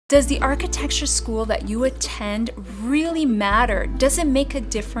Does the architecture school that you attend really matter? Does it make a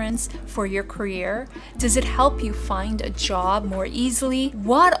difference for your career? Does it help you find a job more easily?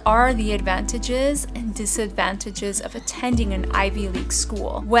 What are the advantages and disadvantages of attending an Ivy League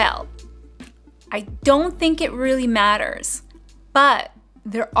school? Well, I don't think it really matters, but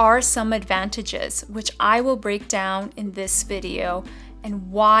there are some advantages which I will break down in this video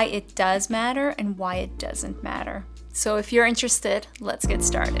and why it does matter and why it doesn't matter. So if you're interested, let's get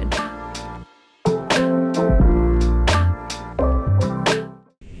started.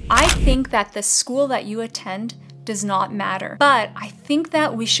 I think that the school that you attend does not matter, but I think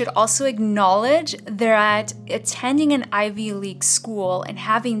that we should also acknowledge that attending an Ivy League school and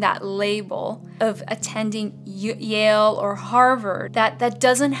having that label of attending Yale or Harvard, that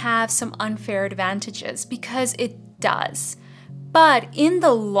doesn't have some unfair advantages, because it does. But in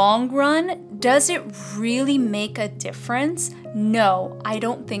the long run, does it really make a difference? No, I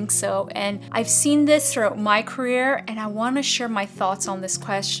don't think so. And I've seen this throughout my career, and I want to share my thoughts on this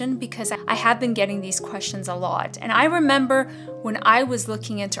question because I have been getting these questions a lot. And I remember when I was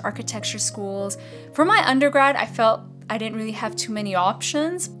looking into architecture schools, for my undergrad, I felt I didn't really have too many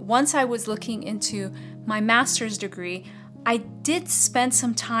options. Once I was looking into my master's degree, I did spend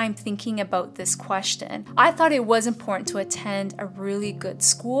some time thinking about this question. I thought it was important to attend a really good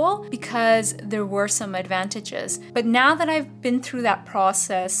school because there were some advantages. But now that I've been through that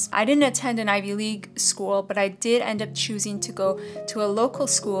process, I didn't attend an Ivy League school, but I did end up choosing to go to a local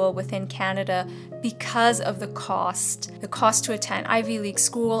school within Canada because of the cost. The cost to attend Ivy League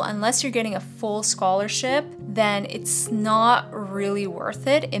school, unless you're getting a full scholarship, then it's not really worth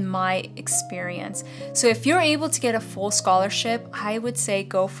it in my experience. So if you're able to get a full scholarship, I would say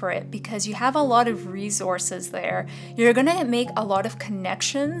go for it because you have a lot of resources there. You're gonna make a lot of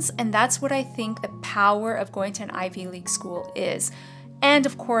connections, and that's what I think the power of going to an Ivy League school is. And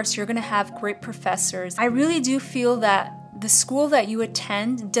of course, you're gonna have great professors. I really do feel that the school that you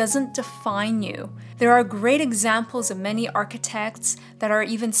attend doesn't define you. There are great examples of many architects that are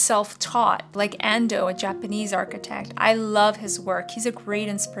even self-taught, like Ando, a Japanese architect. I love his work. He's a great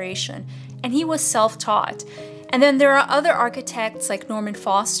inspiration, and he was self-taught. And then there are other architects like Norman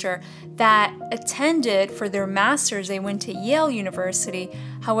Foster that attended for their masters, they went to Yale University.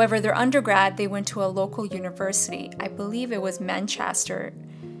 However, their undergrad, they went to a local university. I believe it was Manchester.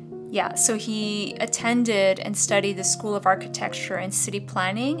 Yeah, so he attended and studied the School of Architecture and City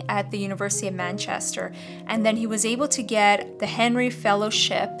Planning at the University of Manchester. And then he was able to get the Henry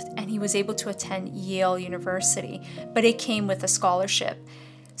Fellowship, and he was able to attend Yale University, but it came with a scholarship.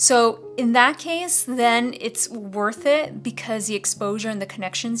 So in that case, then it's worth it because the exposure and the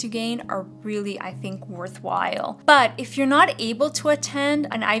connections you gain are really, I think, worthwhile. But if you're not able to attend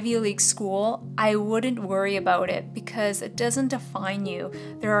an Ivy League school, I wouldn't worry about it because it doesn't define you.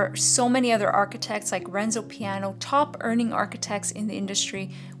 There are so many other architects like Renzo Piano, top earning architects in the industry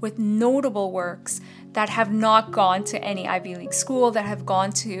with notable works that have not gone to any Ivy League school, that have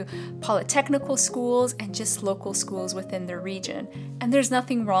gone to polytechnical schools and just local schools within their region. And there's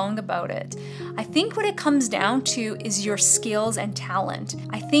nothing wrong about it. I think what it comes down to is your skills and talent.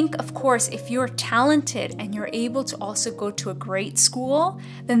 I think, of course, if you're talented and you're able to also go to a great school,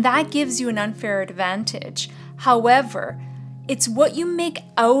 then that gives you an unfair advantage. However, it's what you make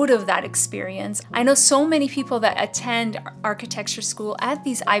out of that experience. I know so many people that attend architecture school at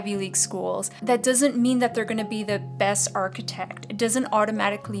these Ivy League schools. That doesn't mean that they're going to be the best architect. It doesn't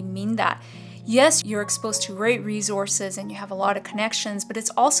automatically mean that. Yes, you're exposed to great resources and you have a lot of connections, but it's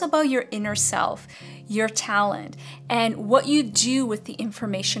also about your inner self, your talent, and what you do with the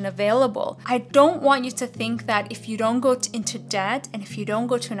information available. I don't want you to think that if you don't go into debt and if you don't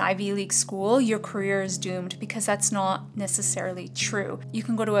go to an Ivy League school, your career is doomed, because that's not necessarily true. You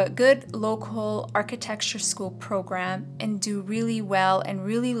can go to a good local architecture school program and do really well and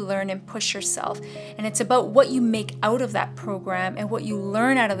really learn and push yourself. And it's about what you make out of that program and what you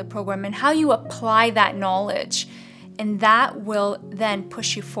learn out of the program and how you apply that knowledge. And that will then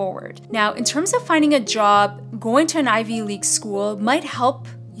push you forward. Now, in terms of finding a job, going to an Ivy League school might help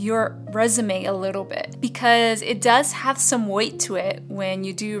your resume a little bit because it does have some weight to it when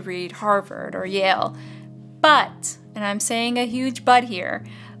you do read Harvard or Yale. But, and I'm saying a huge but here,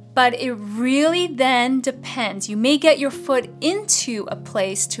 but it really then depends. You may get your foot into a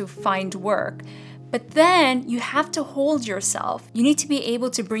place to find work, But then you have to hold yourself. You need to be able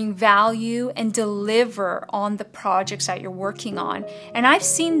to bring value and deliver on the projects that you're working on. And I've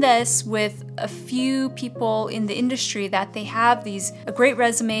seen this with a few people in the industry that they have a great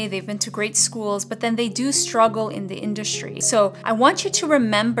resume, they've been to great schools, but then they do struggle in the industry. So I want you to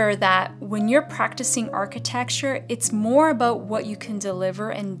remember that when you're practicing architecture, it's more about what you can deliver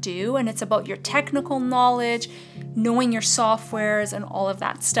and do, and it's about your technical knowledge, knowing your softwares and all of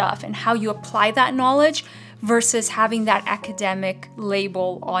that stuff, and how you apply that knowledge versus having that academic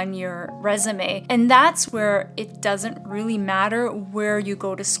label on your resume. And that's where it doesn't really matter where you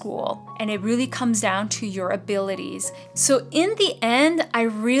go to school. And it really comes down to your abilities. So in the end, I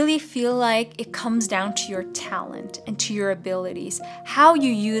really feel like it comes down to your talent and to your abilities, how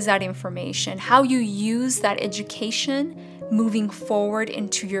you use that information, how you use that education moving forward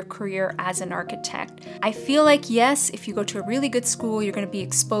into your career as an architect. I feel like, yes, if you go to a really good school, you're going to be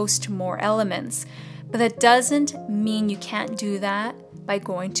exposed to more elements. But that doesn't mean you can't do that by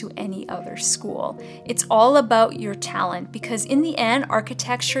going to any other school. It's all about your talent, because in the end,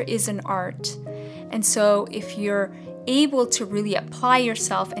 architecture is an art. And so if you're able to really apply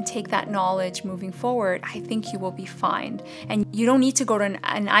yourself and take that knowledge moving forward, I think you will be fine. And you don't need to go to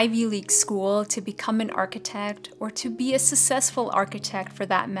an Ivy League school to become an architect, or to be a successful architect for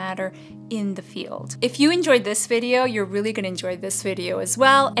that matter, in the field. If you enjoyed this video, you're really going to enjoy this video as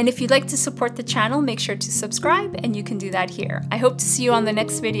well. And if you'd like to support the channel, make sure to subscribe, and you can do that here. I hope to see you on the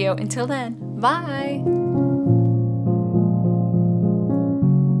next video. Until then, bye!